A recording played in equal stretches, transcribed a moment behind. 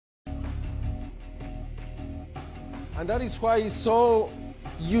And that is why it's so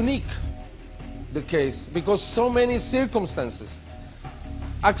unique, the case, because so many circumstances,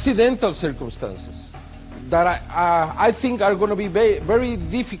 accidental circumstances, that I think are going to be very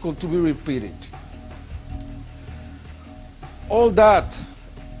difficult to be repeated. All that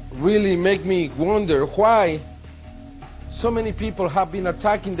really make me wonder why so many people have been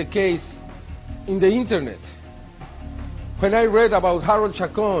attacking the case in the internet. When I read about Harold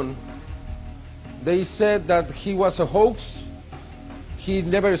Chacon, they said that he was a hoax, he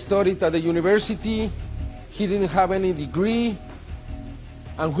never studied at the university, he didn't have any degree,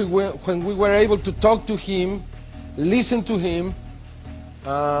 and when we were able to talk to him, listen to him,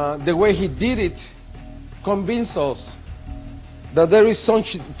 the way he did it convinced us that there is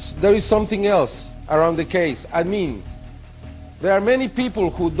something else around the case. I mean, there are many people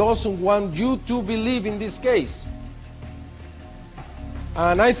who doesn't want you to believe in this case.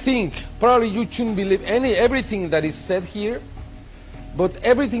 And I think probably you shouldn't believe everything that is said here, but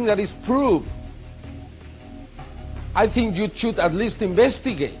everything that is proved, I think you should at least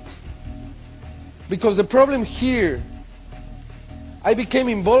investigate. Because the problem here, I became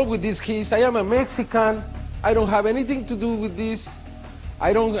involved with this case. I am a Mexican. I don't have anything to do with this.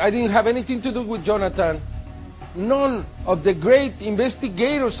 I didn't have anything to do with Jonathan. None of the great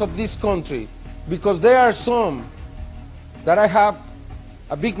investigators of this country, because there are some that I have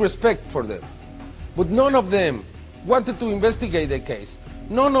a big respect for them, but none of them wanted to investigate the case.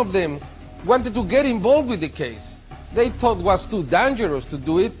 None of them wanted to get involved with the case. They thought it was too dangerous to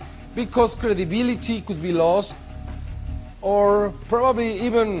do it because credibility could be lost, or probably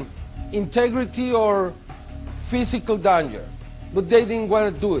even integrity or physical danger. But they didn't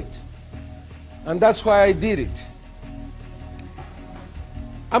want to do it. And that's why I did it.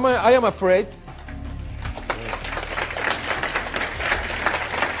 I am afraid.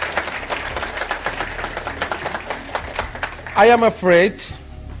 I am afraid.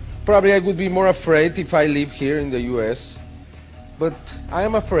 Probably I would be more afraid if I live here in the US. But I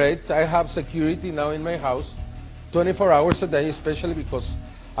am afraid. I have security now in my house 24 hours a day, especially because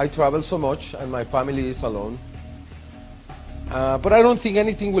I travel so much and my family is alone. But I don't think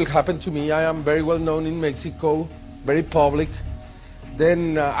anything will happen to me. I am very well known in Mexico, very public.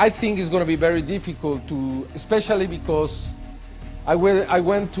 Then I think it's going to be very difficult to, especially because I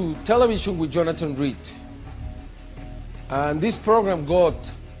went to television with Jonathan Reed. And this program got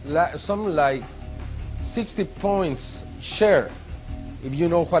something like 60 points share, if you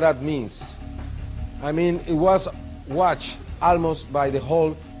know what that means. I mean, it was watched almost by the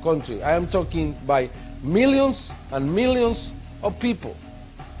whole country. I am talking by millions and millions of people.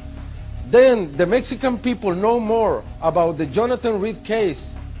 Then the Mexican people know more about the Jonathan Reed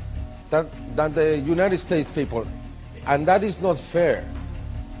case than the United States people. And that is not fair.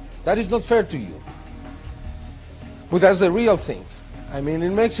 That is not fair to you. But that's the real thing. I mean,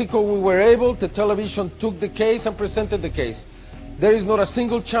 in Mexico we were able, the television took the case and presented the case. There is not a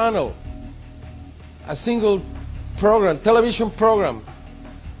single channel, a single program, television program,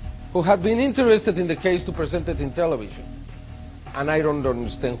 who had been interested in the case to present it in television. And I don't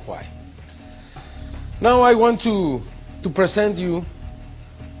understand why. Now I want to present you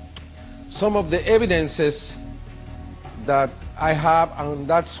some of the evidences that I have, and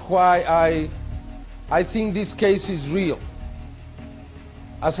that's why I think this case is real.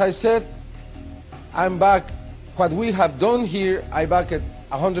 As I said, I'm back. What we have done here, I back it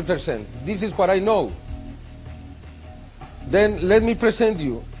 100%. This is what I know. Then let me present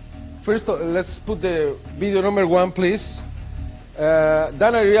you. First, let's put the video number 1, please.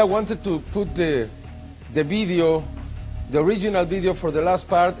 Dan Aria wanted to put the video, the original video for the last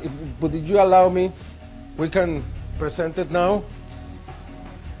part. But if you allow me, we can present it now.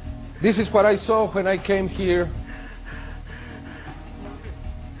 This is what I saw when I came here.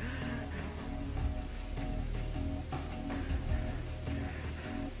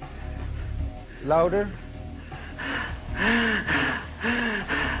 Louder.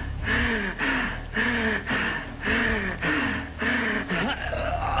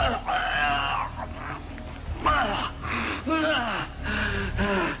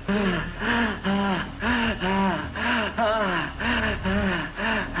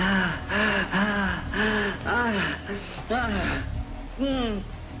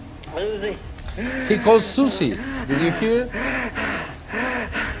 He calls Susie. Did you hear?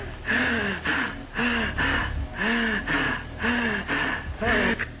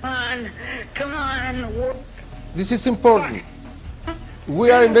 Come on. This is important.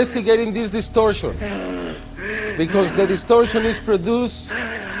 We are investigating this distortion because the distortion is produced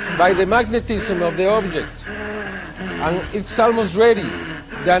by the magnetism of the object, and it's almost ready,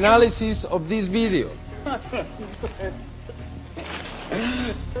 the analysis of this video. I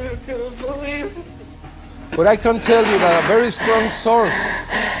couldn't believe it. But I can tell you that a very strong source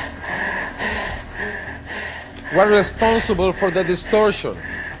was responsible for the distortion.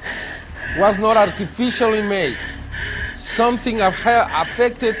 Was not artificially made. Something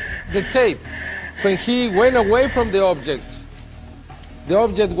affected the tape. When he went away from the object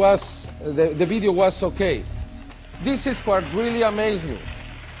was, the video was okay. This is what really amazed me.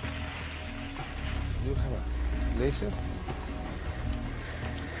 Do you have a laser?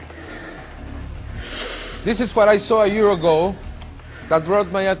 This is what I saw a year ago that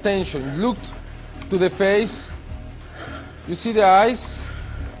brought my attention. Looked to the face. You see the eyes?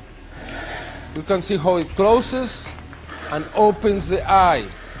 You can see how it closes and opens the eye.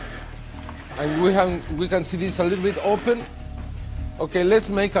 And we can see this a little bit open. Okay, let's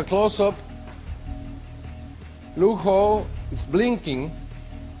make a close-up. Look how it's blinking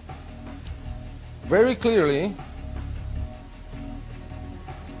very clearly.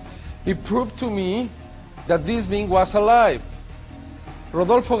 It proved to me that this being was alive.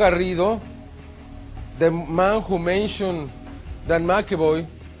 Rodolfo Garrido, the man who mentioned Dan McAvoy,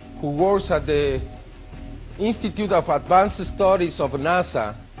 who works at the Institute of Advanced Studies of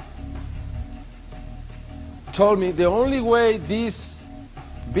NASA, told me the only way this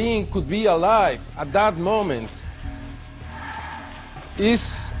being could be alive at that moment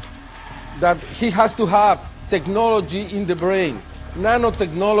is that he has to have technology in the brain,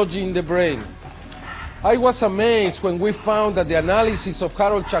 nanotechnology in the brain. I was amazed when we found that the analysis of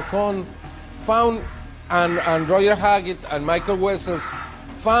Harold Chacon found, and Roger Haggett and Michael Wessels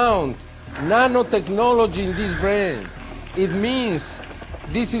found nanotechnology in this brain. It means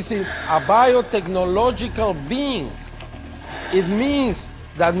this is a biotechnological being. It means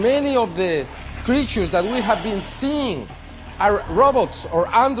that many of the creatures that we have been seeing are robots or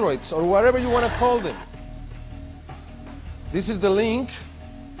androids or whatever you want to call them. This is the link.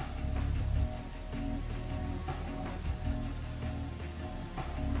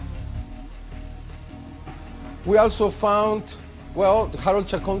 We also found, well, Harold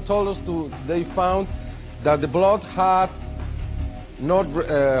Chacon told us they found that the blood had no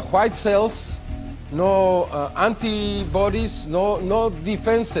white cells, no antibodies, no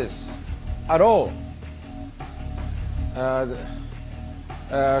defenses at all.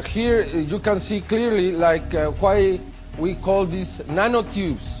 Here you can see clearly like why we call these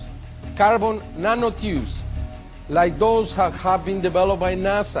nanotubes, carbon nanotubes, like those have been developed by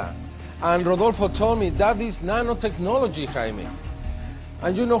NASA. And Rodolfo told me that is nanotechnology, Jaime.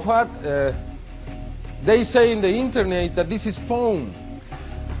 And you know what? They say in the internet that this is foam.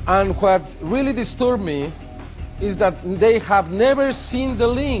 And what really disturbed me is that they have never seen the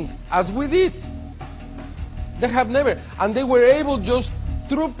link as we did. They have never. And they were able just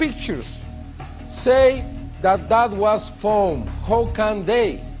through pictures say that that was foam. How can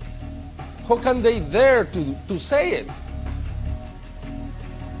they? How can they dare to say it?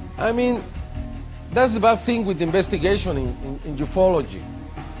 I mean, that's the bad thing with investigation in ufology.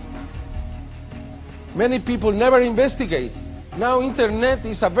 Many people never investigate. Now internet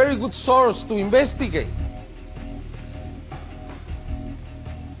is a very good source to investigate.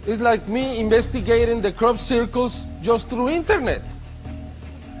 It's like me investigating the crop circles just through internet.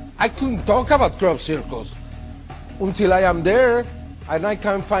 I couldn't talk about crop circles until I am there and I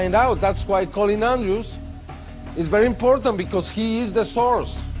can find out. That's why Colin Andrews is very important, because he is the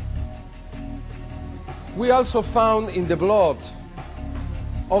source. We also found in the blood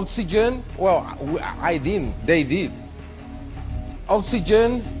oxygen. Well, I didn't, they did.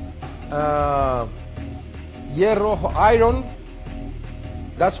 Oxygen, hierro, iron.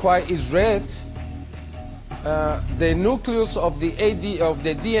 That's why it's red. The nucleus of the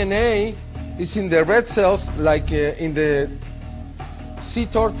DNA is in the red cells, like in the sea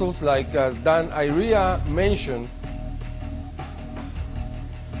turtles, like Dan Iria mentioned.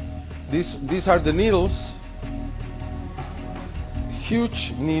 These are the needles,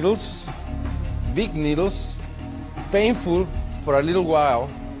 huge needles, big needles, painful for a little while,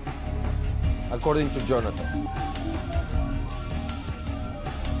 according to Jonathan.